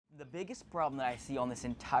biggest problem that I see on this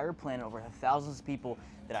entire planet, over thousands of people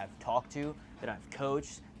that I've talked to, that I've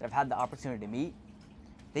coached, that I've had the opportunity to meet,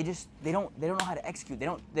 they don't know how to execute. They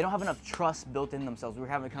don't have enough trust built in themselves. We were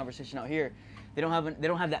having a conversation out here. They don't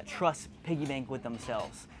have that trust piggy bank with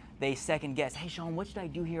themselves. They second guess. Hey Sean, what should I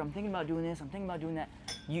do here? I'm thinking about doing this. I'm thinking about doing that.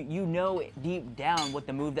 You know deep down what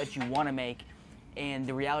the move that you want to make, and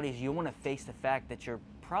the reality is you want to face the fact that you're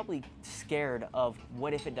probably scared of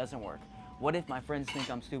what if it doesn't work. What if my friends think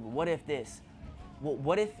I'm stupid? What if this?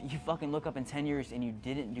 What if you fucking look up in 10 years and you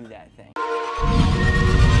didn't do that thing?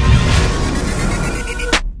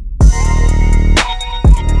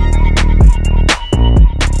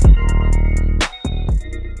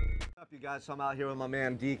 What's up, you guys? So I'm out here with my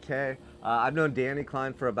man DK. I've known Danny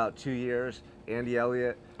Klein for about 2 years, Andy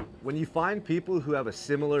Elliott. When you find people who have a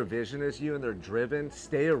similar vision as you and they're driven,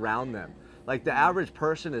 stay around them. Like, the average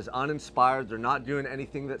person is uninspired, they're not doing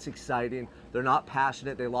anything that's exciting, they're not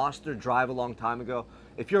passionate, they lost their drive a long time ago.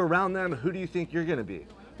 If you're around them, who do you think you're gonna be,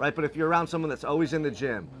 right? But if you're around someone that's always in the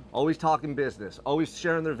gym, always talking business, always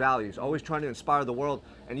sharing their values, always trying to inspire the world,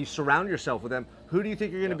 and you surround yourself with them, who do you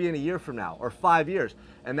think you're gonna be in a year from now, or 5 years?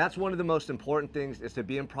 And that's one of the most important things, is to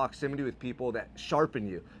be in proximity with people that sharpen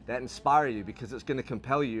you, that inspire you, because it's gonna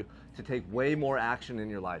compel you to take way more action in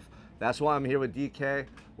your life. That's why I'm here with DK.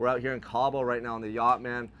 We're out here in Cabo right now on the yacht,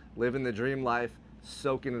 man, living the dream life,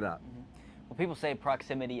 soaking it up. Well, people say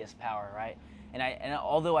proximity is power, right? And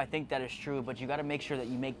although I think that is true, but you got to make sure that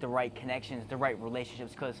you make the right connections, the right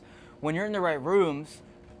relationships, because when you're in the right rooms,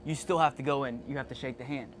 you still have to go in, you have to shake the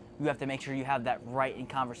hand. You have to make sure you have that right in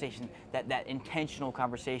conversation, that intentional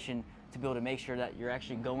conversation, to be able to make sure that you're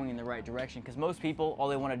actually going in the right direction. Because most people, all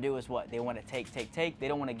they want to do is what? They want to take. They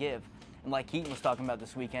don't want to give. And like Keaton was talking about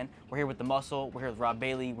this weekend, we're here with the Muscle, we're here with Rob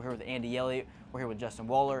Bailey, we're here with Andy Elliott, we're here with Justin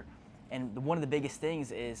Waller. And one of the biggest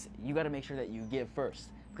things is you got to make sure that you give first.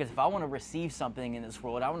 Because if I want to receive something in this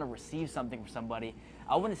world, I want to receive something from somebody,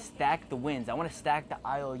 I want to stack the wins. I want to stack the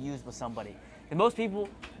IOUs with somebody. And most people,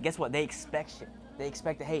 guess what? They expect shit. They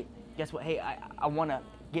expect that, hey, guess what? Hey, I want to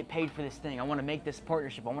get paid for this thing. I want to make this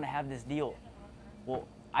partnership. I want to have this deal. Well,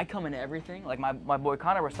 I come into everything, like my boy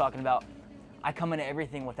Connor was talking about, I come into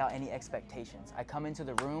everything without any expectations. I come into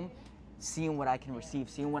the room seeing what I can receive,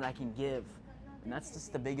 seeing what I can give. And that's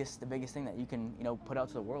just the biggest thing that you can, put out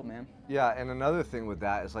to the world, man. Yeah, and another thing with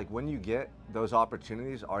that is, like, when you get those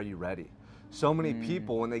opportunities, are you ready? So many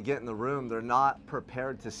people, when they get in the room, they're not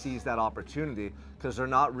prepared to seize that opportunity because they're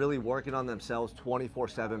not really working on themselves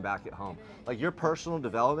 24/7 back at home. Like, your personal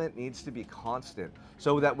development needs to be constant,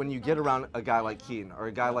 so that when you get around a guy like Keaton or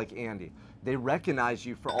a guy like Andy, they recognize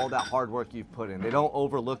you for all that hard work you've put in. They don't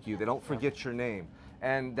overlook you. They don't forget your name.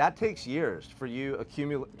 And that takes years for you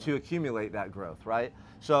to accumulate that growth, right?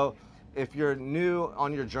 So if you're new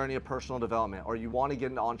on your journey of personal development, or you want to get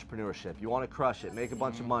into entrepreneurship, you want to crush it, make a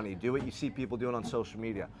bunch of money, do what you see people doing on social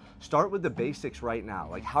media, start with the basics right now.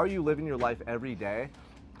 Like, how are you living your life every day?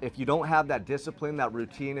 If you don't have that discipline, that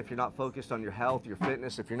routine, if you're not focused on your health, your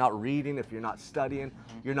fitness, if you're not reading, if you're not studying,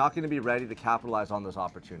 you're not going to be ready to capitalize on those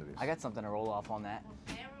opportunities. I got something to roll off on that.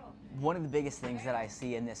 One of the biggest things that I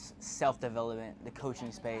see in this self-development, the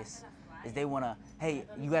coaching space, is they want to, hey,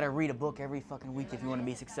 you got to read a book every fucking week if you want to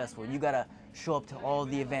be successful. You got to show up to all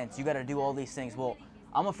the events. You got to do all these things. Well,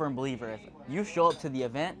 I'm a firm believer. If you show up to the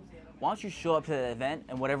event, why don't you show up to the event,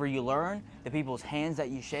 and whatever you learn, the people's hands that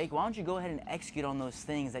you shake, why don't you go ahead and execute on those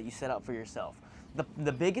things that you set up for yourself?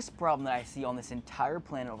 The biggest problem that I see on this entire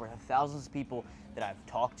planet, over thousands of people that I've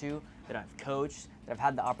talked to, that I've coached, that I've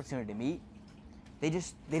had the opportunity to meet, they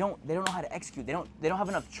don't know how to execute. They don't have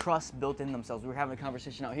enough trust built in themselves. We were having a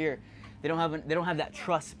conversation out here. They don't have that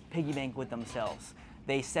trust piggy bank with themselves.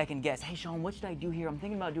 They second guess. Hey Sean, what should I do here? I'm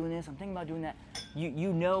thinking about doing this. I'm thinking about doing that.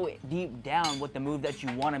 You know deep down what the move that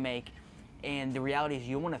you want to make, and the reality is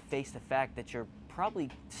you want to face the fact that you're probably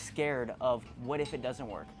scared of what if it doesn't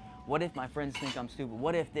work. What if my friends think I'm stupid?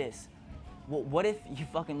 What if this? What if you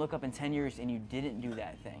fucking look up in 10 years and you didn't do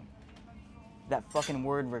that thing? That fucking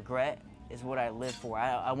word regret is what I live for.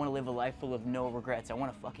 I want to live a life full of no regrets. I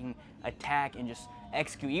want to fucking attack and just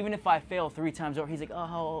execute. Even if I fail 3 times over, he's like,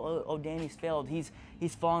 oh, Danny's failed. He's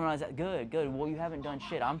fallen on his, good. Well, you haven't done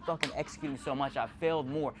shit. I'm fucking executing so much. I've failed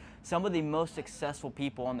more. Some of the most successful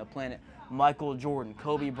people on the planet, Michael Jordan,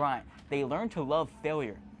 Kobe Bryant, they learned to love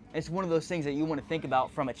failure. It's one of those things that you want to think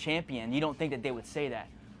about from a champion. You don't think that they would say that.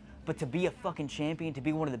 But to be a fucking champion, to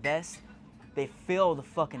be one of the best, they fail the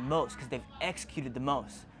fucking most because they've executed the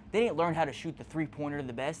most. They didn't learn how to shoot the three-pointer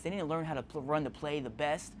the best. They didn't learn how to run the play the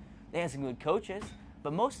best. They had some good coaches,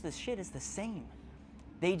 but most of this shit is the same.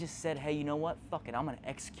 They just said, hey, you know what? Fuck it. I'm going to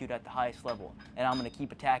execute at the highest level, and I'm going to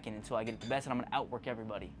keep attacking until I get the best, and I'm going to outwork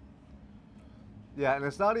everybody. Yeah, and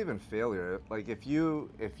it's not even failure. Like if you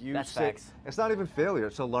That's say, facts. it's not even failure.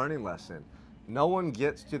 It's a learning lesson. No one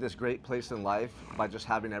gets to this great place in life by just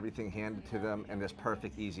having everything handed to them in this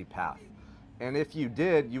perfect, easy path. And if you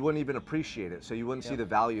did, you wouldn't even appreciate it. So you wouldn't see the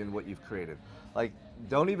value in what you've created. Like,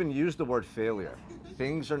 don't even use the word failure.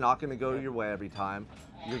 Things are not going to go your way every time.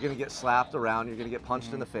 You're going to get slapped around. You're going to get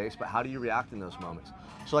punched in the face. But how do you react in those moments?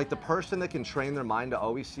 So like the person that can train their mind to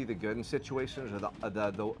always see the good in situations, or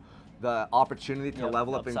the opportunity to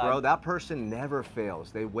level up and grow, that person never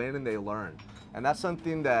fails. They win and they learn. And that's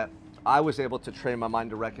something that I was able to train my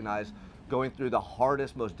mind to recognize going through the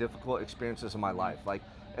hardest, most difficult experiences of my life. Like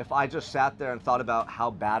if I just sat there and thought about how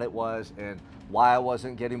bad it was and why I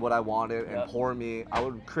wasn't getting what I wanted and poor me, I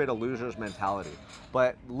would create a loser's mentality.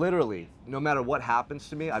 But literally, no matter what happens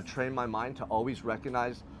to me, I've trained my mind to always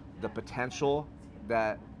recognize the potential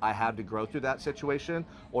that I have to grow through that situation,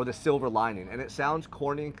 or the silver lining. And it sounds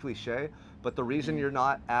corny and cliche, but the reason you're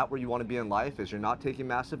not at where you want to be in life is you're not taking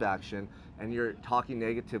massive action and you're talking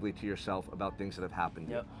negatively to yourself about things that have happened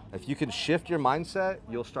to you. If you can shift your mindset,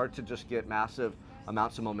 you'll start to just get massive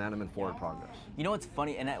amounts of momentum and forward progress. You know what's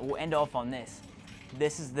funny, and we'll end off on this.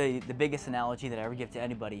 This is the biggest analogy that I ever give to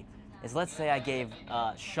anybody, is let's say I gave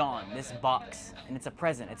Sean this box, and it's a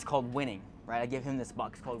present. It's called winning, right? I give him this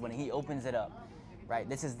box called winning. He opens it up, right?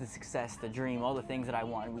 This is the success, the dream, all the things that I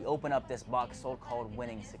want. And we open up this box so-called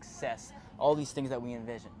winning, success, all these things that we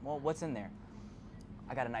envision. Well, what's in there?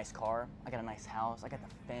 I got a nice car. I got a nice house. I got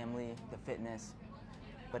the family, the fitness.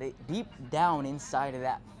 But deep down inside of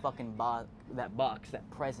that fucking box, that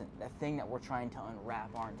present, that thing that we're trying to unwrap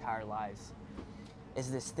our entire lives, is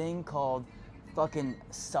this thing called fucking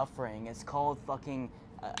suffering. It's called fucking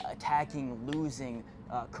attacking, losing,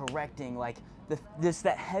 correcting, like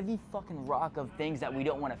that heavy fucking rock of things that we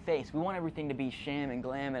don't want to face. We want everything to be sham and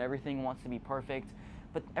glam, and everything wants to be perfect,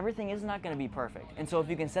 but everything is not going to be perfect. And so if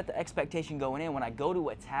you can set the expectation going in, when I go to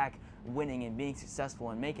attack winning and being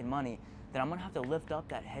successful and making money, then I'm going to have to lift up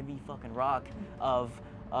that heavy fucking rock of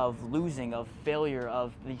losing, of failure,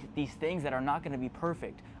 of these things that are not going to be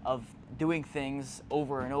perfect, of doing things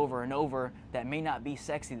over and over and over that may not be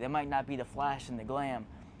sexy, that might not be the flash and the glam.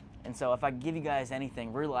 And so if I give you guys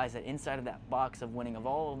anything, realize that inside of that box of winning, of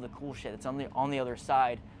all of the cool shit that's on the other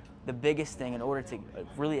side, the biggest thing in order to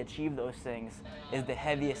really achieve those things is the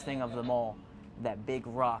heaviest thing of them all, that big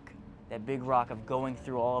rock of going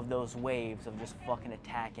through all of those waves of just fucking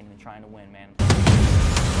attacking and trying to win, man.